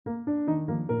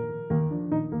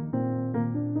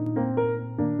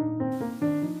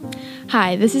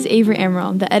Hi, this is Avery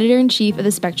Amaral, the editor-in-chief of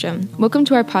The Spectrum. Welcome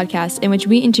to our podcast in which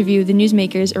we interview the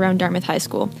newsmakers around Dartmouth High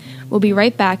School. We'll be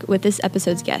right back with this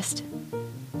episode's guest.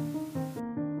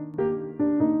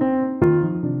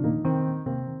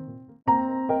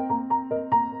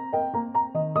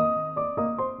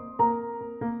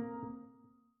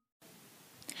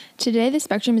 Today, The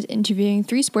Spectrum is interviewing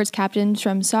 3 sports captains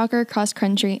from soccer, cross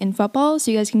country, and football,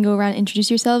 so you guys can go around and introduce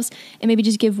yourselves and maybe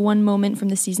just give one moment from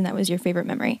the season that was your favorite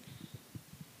memory.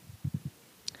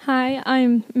 Hi,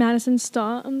 I'm Madison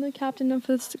Stott. I'm the captain of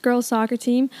the girls soccer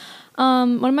team.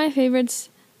 One of my favorite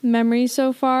memories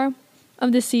so far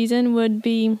of the season would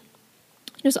be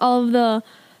just all of the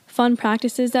fun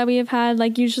practices that we have had.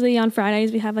 Like usually on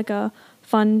Fridays we have like a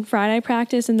fun Friday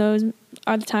practice, and those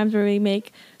are the times where we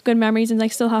make good memories and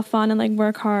like still have fun and like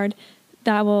work hard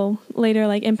that will later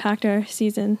like impact our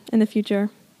season in the future.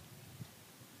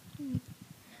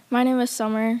 My name is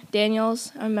Summer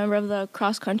Daniels. I'm a member of the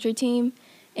cross country team.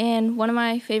 And one of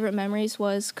my favorite memories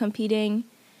was competing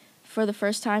for the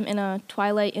first time in a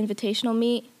Twilight Invitational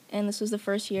meet, and this was the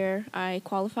first year I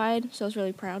qualified, so I was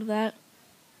really proud of that.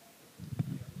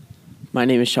 My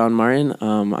name is Sean Martin.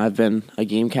 I've been a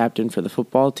game captain for the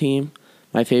football team.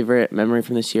 My favorite memory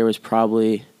from this year was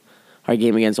probably our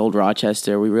game against Old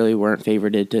Rochester. We really weren't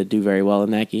favorited to do very well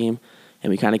in that game,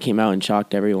 and we kind of came out and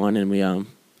shocked everyone, and we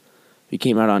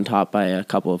came out on top by a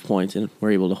couple of points and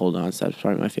were able to hold on. So that's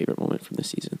probably my favorite moment from the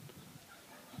season.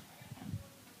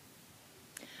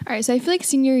 All right, so I feel like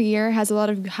senior year has a lot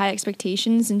of high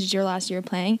expectations since it's your last year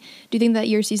playing. Do you think that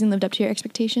your season lived up to your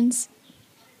expectations?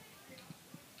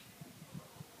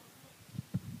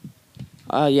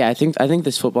 Yeah, I think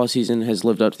this football season has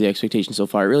lived up to the expectations so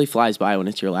far. It really flies by when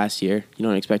it's your last year. You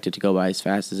don't expect it to go by as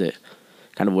fast as it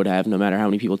kind of would have, no matter how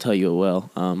many people tell you it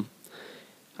will.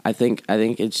 I think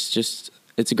it's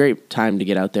a great time to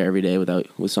get out there every day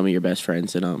with some of your best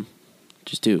friends and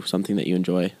just do something that you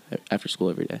enjoy after school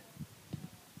every day.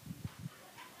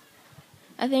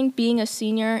 I think being a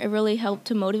senior, it really helped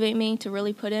to motivate me to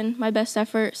really put in my best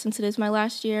effort since it is my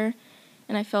last year,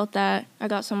 and I felt that I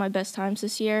got some of my best times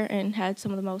this year and had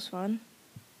some of the most fun.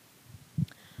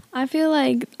 I feel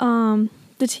like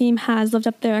the team has lived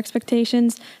up their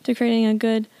expectations to creating a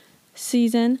good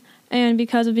season. And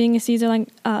because of being a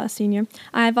senior,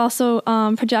 I've also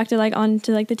projected like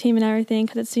onto like the team and everything,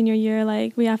 because it's senior year.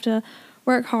 Like we have to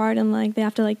work hard, and like they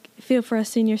have to like feel for us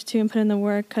seniors too and put in the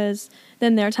work, because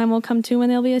then their time will come too when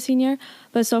they'll be a senior.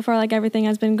 But so far, like everything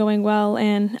has been going well,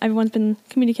 and everyone's been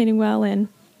communicating well and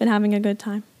been having a good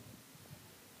time.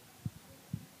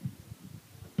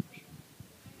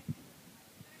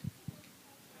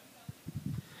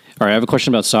 All right, I have a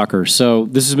question about soccer. So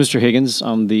this is Mr. Higgins.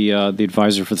 I'm the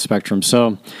advisor for the Spectrum.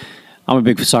 So I'm a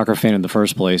big soccer fan in the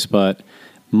first place, but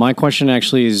my question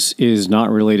actually is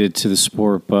not related to the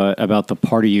sport, but about the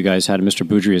party you guys had at Mr.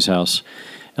 Boudry's house.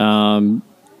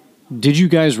 Did you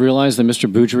guys realize that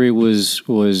Mr. Boudry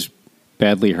was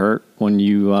badly hurt when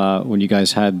you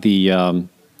guys had the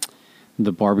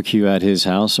barbecue at his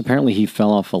house? Apparently he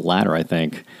fell off a ladder, I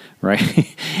think,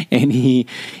 right? And he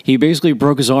basically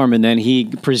broke his arm, and then he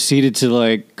proceeded to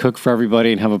like cook for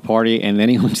everybody and have a party, and then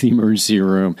he went to the emergency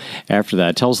room after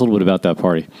that. Tell us a little bit about that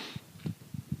party.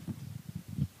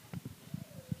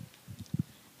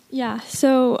 Yeah,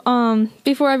 so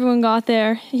before everyone got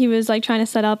there, he was like trying to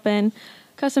set up and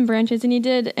cut some branches, and he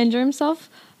did injure himself.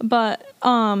 But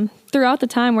throughout the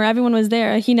time where everyone was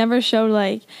there, he never showed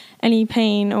like any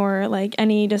pain or like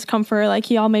any discomfort. Like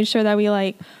he all made sure that we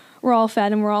like were all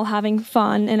fed and we're all having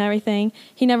fun and everything.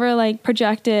 He never like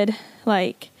projected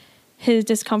like his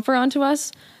discomfort onto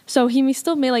us. So he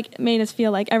still made us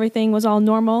feel like everything was all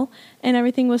normal and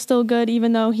everything was still good,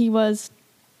 even though he was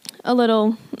a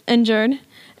little injured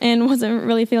and wasn't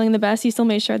really feeling the best. He still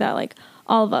made sure that like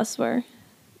all of us were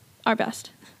our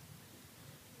best.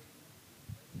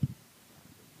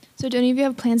 So do any of you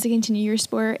have plans to continue your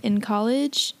sport in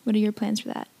college? What are your plans for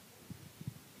that?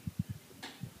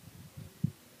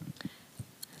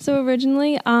 So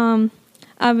originally, I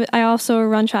also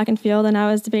run track and field, and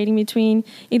I was debating between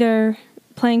either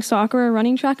playing soccer or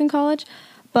running track in college.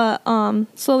 But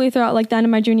slowly throughout like the end of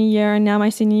my junior year and now my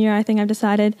senior year, I think I've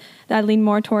decided that I'd lean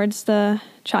more towards the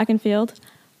track and field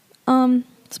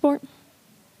sport.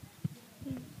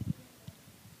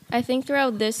 I think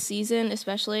throughout this season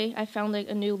especially, I found like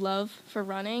a new love for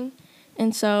running,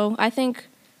 and so I think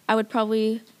I would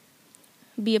probably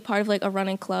be a part of like a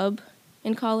running club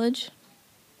in college.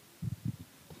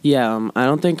 Yeah, I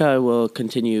don't think I will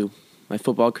continue my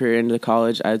football career into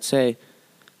college. I'd say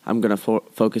I'm going to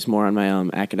focus more on my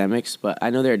academics. But I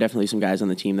know there are definitely some guys on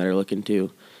the team that are looking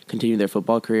to continue their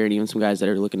football career, and even some guys that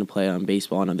are looking to play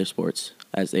baseball and other sports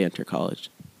as they enter college.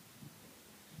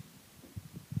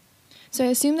 So I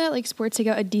assume that like sports take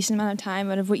out a decent amount of time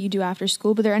out of what you do after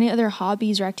school, but are there any other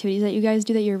hobbies or activities that you guys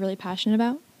do that you're really passionate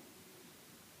about?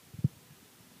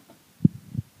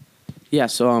 Yeah,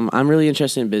 so I'm really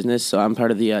interested in business, so I'm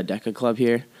part of the DECA club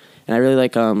here, and I really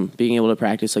like being able to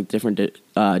practice like different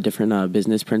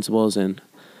business principles and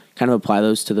kind of apply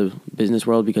those to the business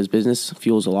world, because business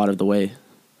fuels a lot of the way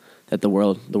that the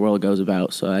world goes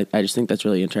about. So I just think that's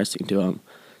really interesting to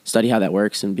study how that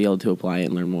works and be able to apply it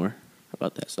and learn more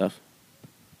about that stuff.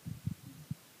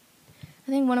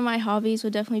 I think one of my hobbies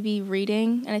would definitely be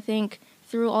reading, and I think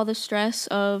through all the stress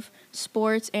of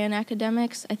sports and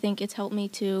academics, I think it's helped me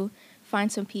to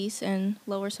find some peace and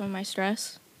lower some of my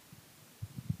stress.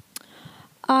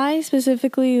 I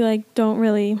specifically don't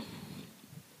really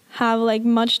have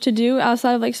much to do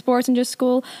outside of sports and just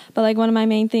school, but one of my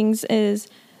main things is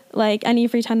any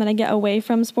free time that I get away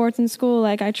from sports and school,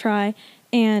 I try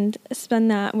and spend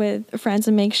that with friends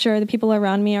and make sure the people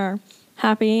around me are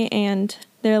happy and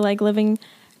they're living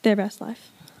their best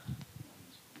life.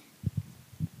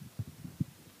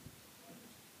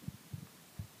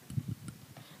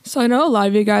 So I know a lot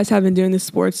of you guys have been doing this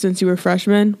sports since you were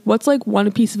freshmen. What's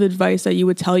one piece of advice that you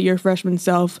would tell your freshman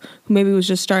self who maybe was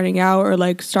just starting out or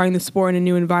starting the sport in a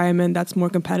new environment that's more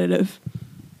competitive?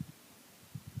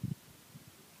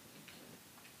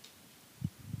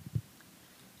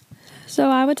 So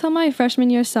I would tell my freshman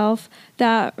year self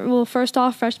that, well, first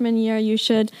off, freshman year, you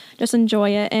should just enjoy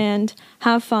it and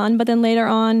have fun. But then later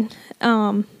on,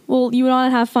 you would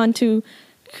want to have fun to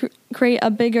create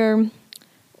a bigger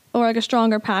or a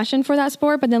stronger passion for that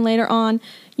sport. But then later on,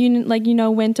 you know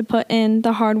when to put in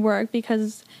the hard work,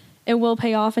 because it will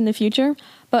pay off in the future.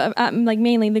 But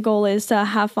mainly the goal is to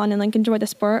have fun and enjoy the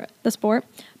sport.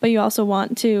 But you also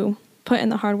want to put in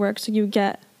the hard work so you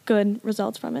get good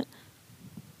results from it.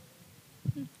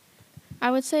 I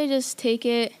would say just take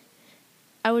it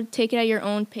at your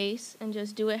own pace and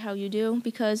just do it how you do,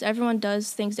 because everyone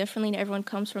does things differently and everyone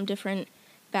comes from different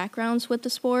backgrounds with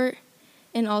the sport,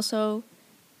 and also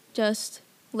just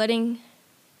letting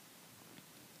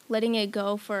it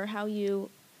go for how you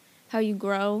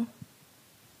grow.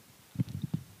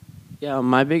 Yeah,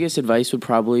 my biggest advice would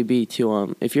probably be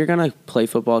to if you're gonna play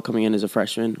football coming in as a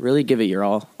freshman, really give it your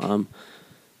all.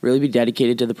 Really be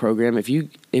dedicated to the program. If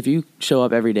you show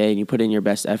up every day and you put in your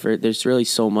best effort, there's really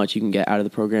so much you can get out of the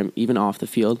program, even off the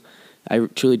field. I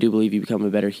truly do believe you become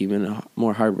a better human,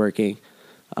 more hardworking.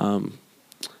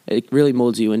 It really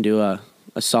molds you into a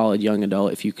solid young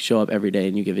adult if you show up every day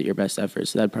and you give it your best effort.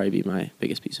 So that'd probably be my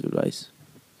biggest piece of advice.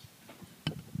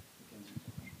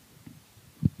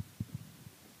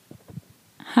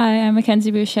 Hi, I'm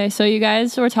Mackenzie Boucher. So you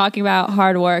guys were talking about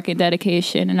hard work and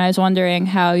dedication, and I was wondering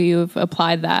how you've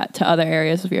applied that to other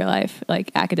areas of your life,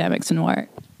 like academics and work.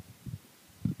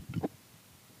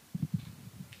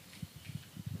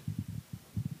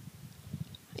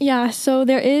 Yeah, so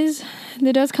there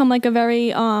does come a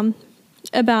very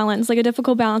a balance, a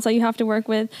difficult balance that you have to work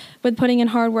with putting in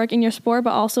hard work in your sport,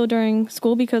 but also during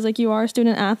school, because you are a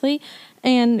student athlete,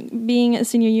 and being a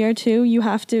senior year too, you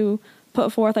have to put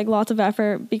forth lots of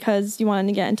effort because you want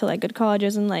to get into good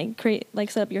colleges and create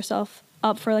set up yourself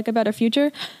up for a better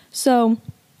future. So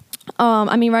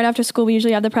right after school we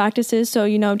usually have the practices, so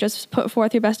just put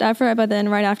forth your best effort, but then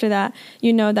right after that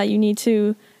that you need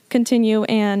to continue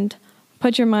and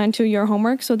put your mind to your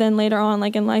homework. So then later on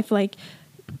in life,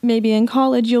 maybe in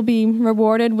college, you'll be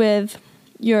rewarded with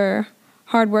your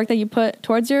hard work that you put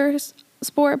towards your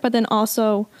sport, but then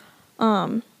also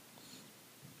have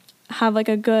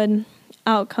a good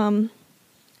outcome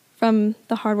from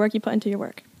the hard work you put into your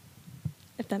work,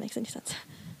 if that makes any sense.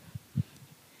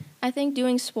 I think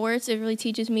doing sports, it really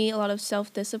teaches me a lot of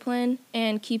self-discipline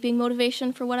and keeping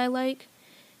motivation for what I like.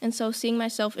 And so seeing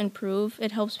myself improve,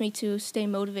 it helps me to stay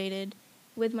motivated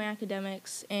with my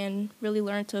academics and really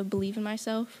learn to believe in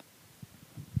myself.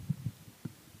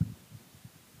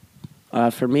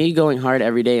 For me, going hard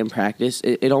every day in practice,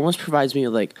 it almost provides me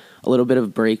with a little bit of a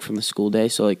break from the school day.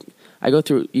 So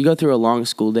you go through a long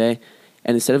school day,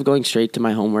 and instead of going straight to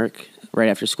my homework right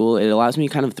after school, it allows me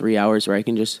kind of 3 hours where I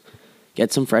can just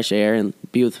get some fresh air and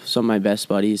be with some of my best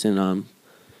buddies and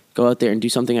go out there and do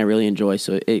something I really enjoy.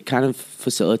 So it kind of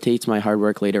facilitates my hard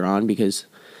work later on, because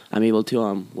I'm able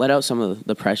to let out some of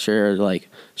the pressure or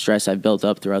stress I've built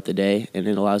up throughout the day, and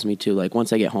it allows me to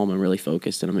once I get home, I'm really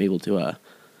focused and I'm able to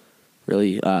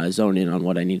really zone in on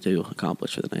what I need to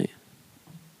accomplish for the night.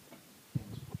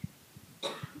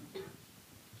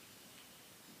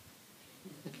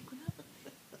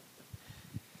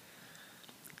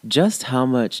 just how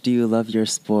much do you love your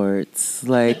sports?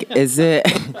 Like, is it?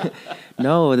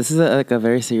 No, this is like a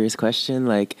very serious question.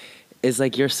 Like, is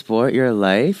like your sport your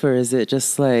life, or is it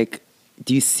just like,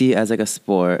 do you see it as like a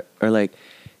sport or like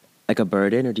a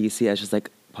burden, or do you see it as just like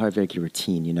part of like your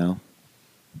routine? You know?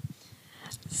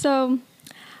 So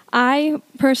I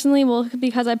personally will,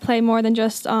 because I play more than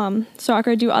just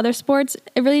soccer, do other sports.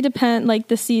 It really depends, like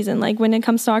the season. Like when it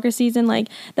comes soccer season, like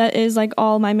that is like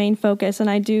all my main focus, and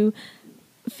I do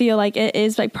feel like it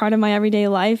is like part of my everyday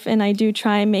life, and I do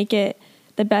try and make it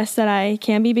the best that I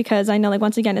can be, because I know like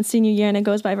once again it's senior year and it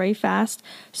goes by very fast.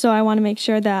 So I want to make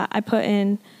sure that I put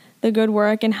in the good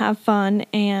work and have fun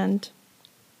and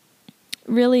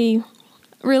really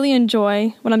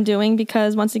enjoy what I'm doing,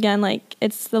 because once again, like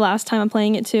it's the last time I'm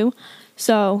playing it too.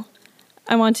 So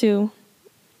I want to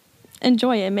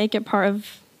enjoy it, make it part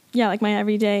of, like my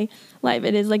everyday life.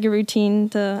 It is like a routine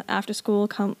to after school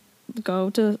go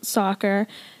to soccer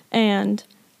and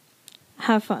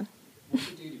have fun. What's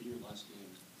the date of your last game?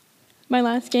 My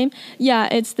last game? Yeah,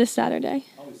 it's this Saturday.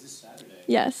 Oh, it's this Saturday?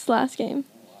 Yes, last game.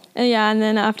 And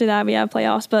then after that we have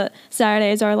playoffs, but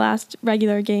Saturday is our last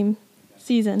regular game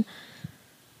season.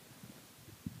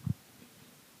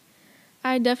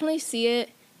 I definitely see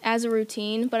it as a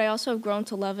routine, but I also have grown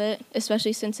to love it,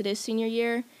 especially since it is senior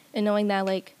year, and knowing that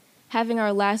like having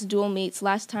our last dual meets,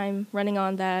 last time running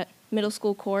on that middle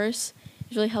school course,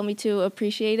 has really helped me to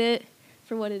appreciate it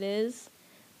for what it is.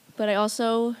 But I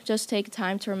also just take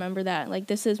time to remember that like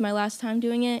this is my last time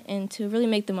doing it, and to really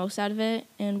make the most out of it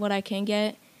and what I can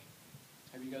get.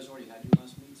 Have you guys already had your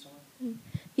last meet, Summer?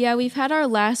 Yeah, we've had our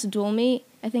last dual meet,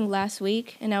 I think last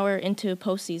week, and now we're into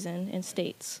postseason in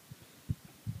states.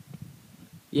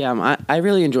 Yeah, I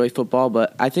really enjoy football,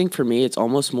 but I think for me it's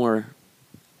almost more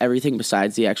everything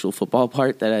besides the actual football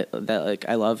part that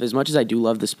I love. As much as I do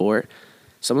love the sport,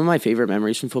 some of my favorite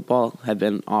memories from football have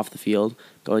been off the field,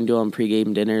 going to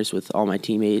pregame dinners with all my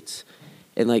teammates,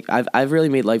 and like I've really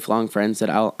made lifelong friends that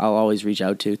I'll always reach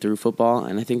out to through football,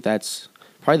 and I think that's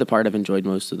probably the part I've enjoyed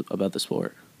most about the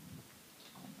sport.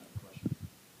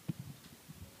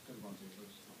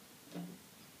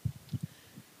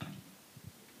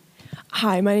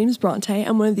 Hi, my name is Bronte.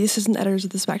 I'm one of the assistant editors of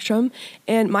The Spectrum,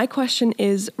 and my question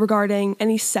is regarding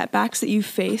any setbacks that you've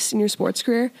faced in your sports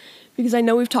career, because I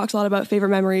know we've talked a lot about favorite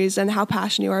memories and how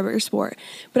passionate you are about your sport,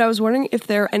 but I was wondering if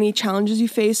there are any challenges you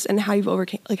face and how you've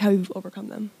overcome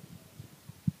them.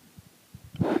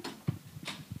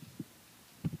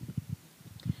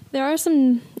 There are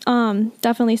some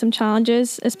definitely some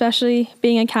challenges, especially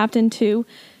being a captain too.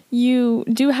 You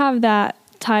do have that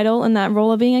title and that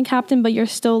role of being a captain, but you're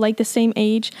still like the same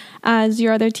age as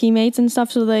your other teammates and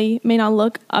stuff, so they may not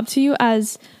look up to you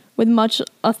as with much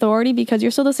authority because you're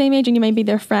still the same age and you may be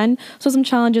their friend. So some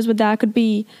challenges with that could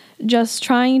be just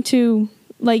trying to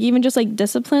like even just like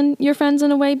discipline your friends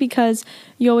in a way, because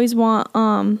you always want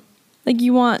like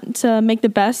you want to make the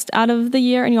best out of the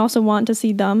year, and you also want to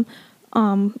see them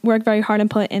work very hard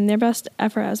and put in their best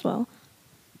effort as well.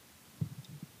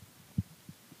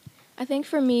 I think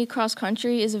for me, cross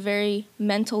country is a very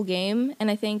mental game, and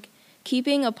I think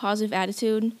keeping a positive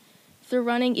attitude through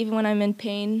running, even when I'm in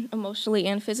pain emotionally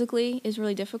and physically, is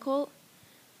really difficult.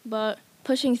 But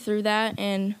pushing through that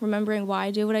and remembering why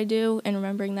I do what I do and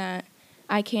remembering that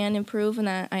I can improve and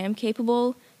that I am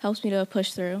capable helps me to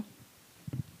push through.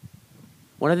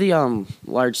 One of the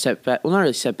large setbacks, well, not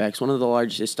really setbacks, one of the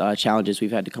largest challenges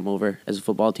we've had to come over as a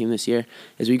football team this year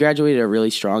is we graduated a really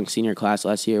strong senior class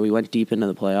last year. We went deep into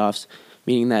the playoffs,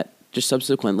 meaning that just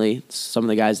subsequently some of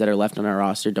the guys that are left on our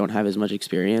roster don't have as much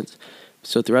experience.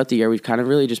 So throughout the year, we've kind of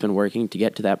really just been working to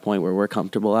get to that point where we're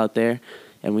comfortable out there,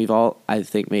 and we've all, I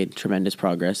think, made tremendous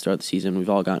progress throughout the season.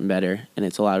 We've all gotten better, and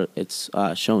it's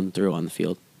shown through on the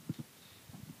field.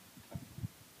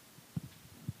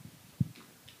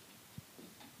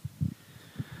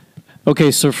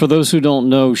 Okay, so for those who don't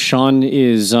know, Sean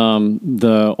is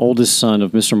the oldest son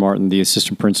of Mr. Martin, the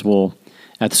assistant principal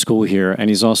at the school here, and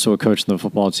he's also a coach on the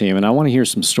football team. And I want to hear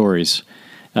some stories,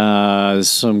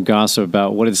 some gossip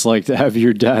about what it's like to have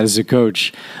your dad as a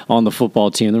coach on the football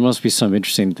team. There must be some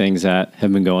interesting things that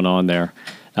have been going on there.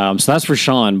 So that's for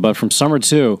Sean. But from Summer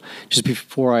 2, just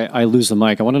before I lose the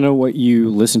mic, I want to know what you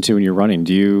listen to when you're running.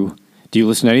 Do you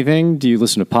listen to anything? Do you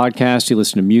listen to podcasts? Do you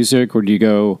listen to music? Or do you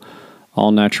go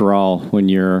all natural when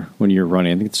you're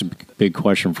running? I think it's a big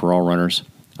question for all runners.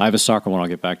 I have a soccer one I'll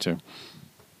get back to.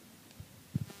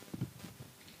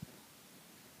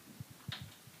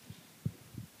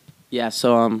 Yeah,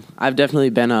 so I've definitely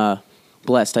been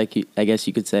blessed, I guess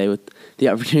you could say, with the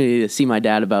opportunity to see my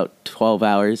dad about 12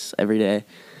 hours every day.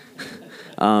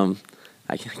 I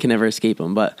can never escape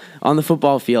him. But on the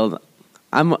football field,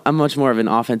 I'm much more of an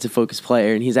offensive focused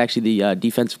player, and he's actually the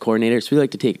defensive coordinator. So we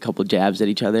like to take a couple jabs at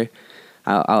each other.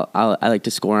 I like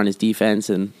to score on his defense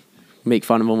and make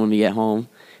fun of him when we get home.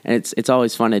 And it's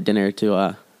always fun at dinner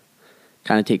to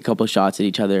kind of take a couple shots at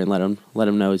each other and let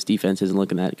him know his defense isn't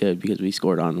looking that good because we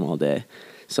scored on him all day.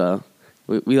 So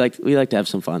we like to have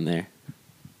some fun there.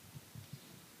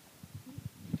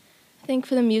 I think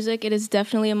for the music, it is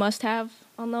definitely a must-have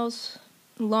on those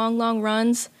long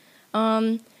runs.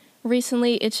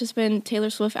 Recently, it's just been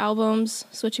Taylor Swift albums,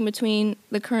 switching between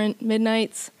the current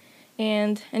Midnights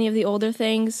and any of the older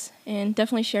things, and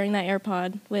definitely sharing that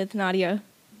AirPod with Nadia.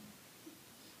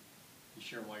 You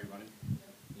share while you're running?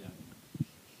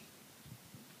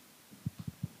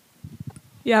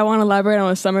 Yeah, I want to elaborate on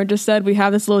what Summer just said. We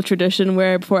have this little tradition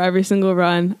where before every single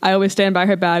run, I always stand by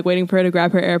her bag waiting for her to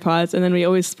grab her AirPods, and then we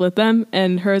always split them,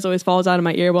 and hers always falls out of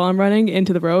my ear while I'm running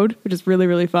into the road, which is really,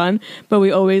 really fun. But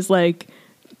we always like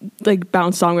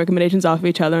bounce song recommendations off of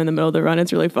each other in the middle of the run.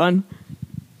 It's really fun.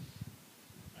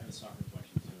 I have a soccer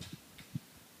question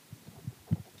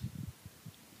too.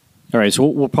 All right, so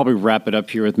we'll probably wrap it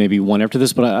up here with maybe one after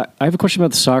this, but I have a question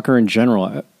about the soccer in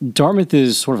general. Dartmouth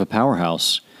is sort of a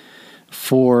powerhouse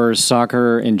for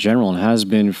soccer in general and has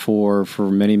been for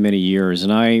many, many years.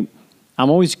 And I'm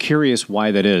always curious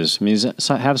why that is. I mean, does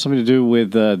that have something to do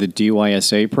with the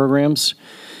DYSA programs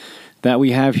that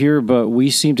we have here? But we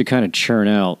seem to kind of churn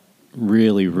out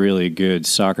really, really good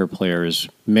soccer players,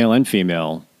 male and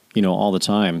female, all the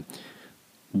time.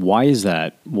 Why is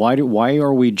that? Why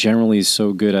are we generally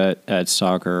so good at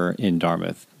soccer in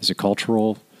Dartmouth? Is it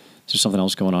cultural? Is there something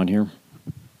else going on here?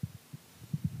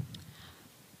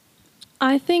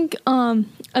 I think a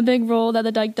big role that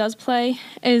the Dyke does play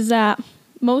is that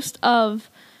most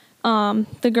of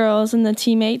the girls and the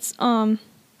teammates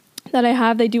that I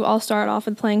have, they do all start off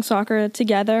with playing soccer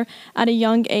together at a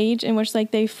young age, in which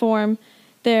they form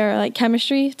their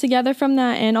chemistry together from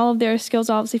that, and all of their skills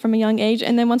obviously from a young age.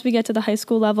 And then once we get to the high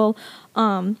school level,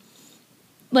 on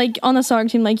the soccer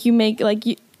team, you make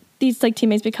these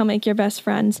teammates become your best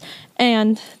friends.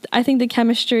 And I think the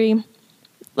chemistry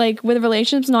with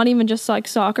relationships, not even just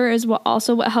soccer, is what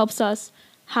helps us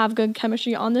have good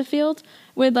chemistry on the field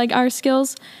with our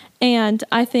skills. And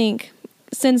I think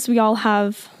since we all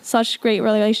have such great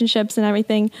relationships and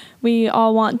everything, we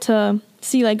all want to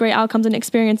see great outcomes and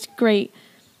experience great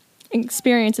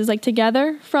experiences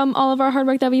together from all of our hard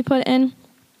work that we put in.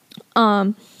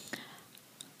 Did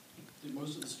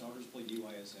most of the starters play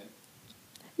DYSA?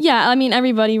 Yeah, I mean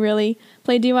everybody really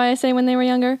played DYSA when they were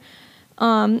younger.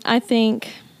 I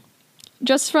think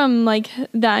just from that,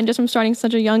 and just from starting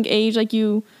such a young age,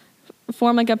 you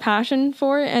form a passion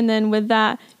for it, and then with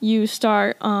that you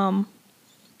start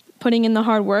putting in the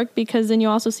hard work, because then you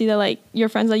also see that your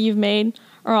friends that you've made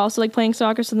are also playing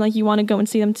soccer, so then you want to go and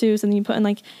see them too. So then you put in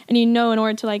and in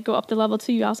order to go up the level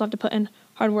too, you also have to put in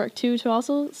hard work too to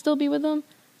also still be with them.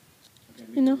 Okay,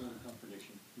 you know. Cup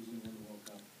prediction. Who's going to win the World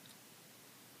Cup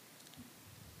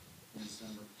in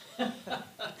December?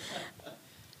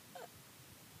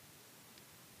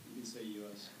 You can say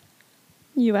U.S.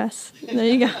 U.S. There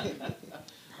you go. All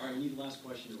right, we need the last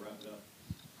question to wrap it up.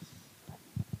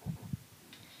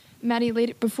 Maddie,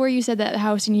 before you said that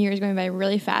how senior year is going by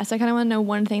really fast, I kind of want to know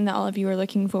one thing that all of you are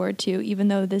looking forward to, even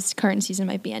though this current season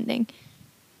might be ending.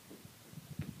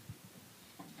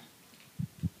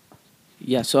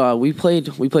 Yeah, so we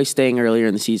played Staying earlier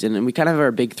in the season, and we kind of have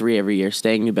our big three every year: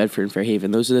 Staying, New Bedford, and Fairhaven.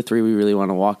 Those are the three we really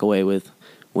want to walk away with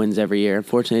wins every year.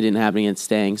 Unfortunately, it didn't happen against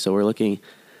Staying, so we're looking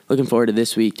forward to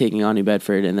this week taking on New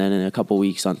Bedford, and then in a couple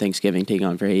weeks on Thanksgiving taking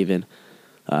on Fairhaven.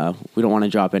 We don't want to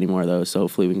drop any more of those, so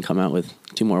hopefully we can come out with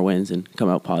 2 more wins and come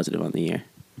out positive on the year.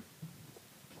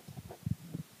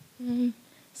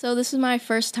 So this is my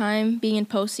first time being in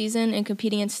postseason and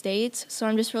competing in states, so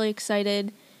I'm just really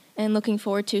excited and looking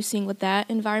forward to seeing what that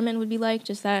environment would be like,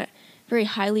 just that very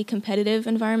highly competitive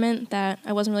environment that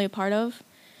I wasn't really a part of,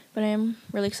 but I am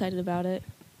really excited about it.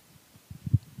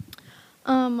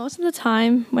 Most of the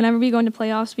time, whenever we go into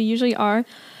playoffs, we usually are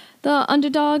the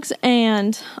underdogs,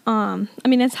 and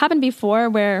it's happened before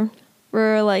where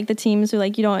we're the teams who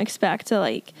you don't expect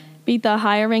to beat the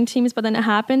higher ranked teams, but then it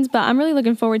happens. But I'm really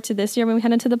looking forward to this year when we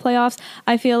head into the playoffs.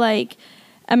 I feel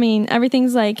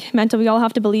everything's mental. We all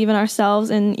have to believe in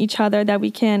ourselves and each other that we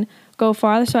can go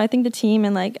farther. So I think the team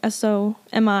and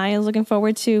SOMI is looking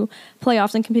forward to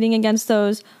playoffs and competing against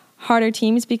those harder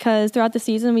teams, because throughout the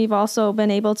season we've also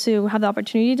been able to have the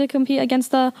opportunity to compete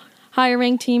against the higher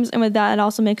ranked teams, and with that it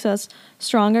also makes us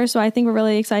stronger. So I think we're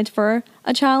really excited for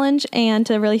a challenge and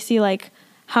to really see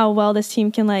how well this team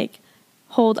can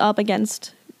hold up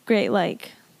against great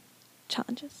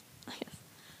challenges, I guess.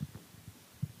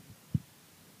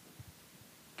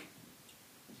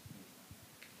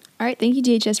 All right, thank you,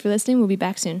 DHS, for listening. We'll be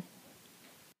back soon.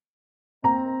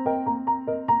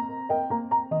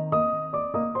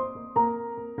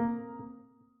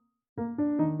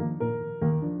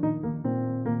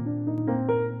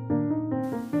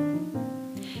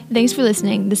 Thanks for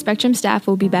listening. The Spectrum staff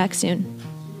will be back soon.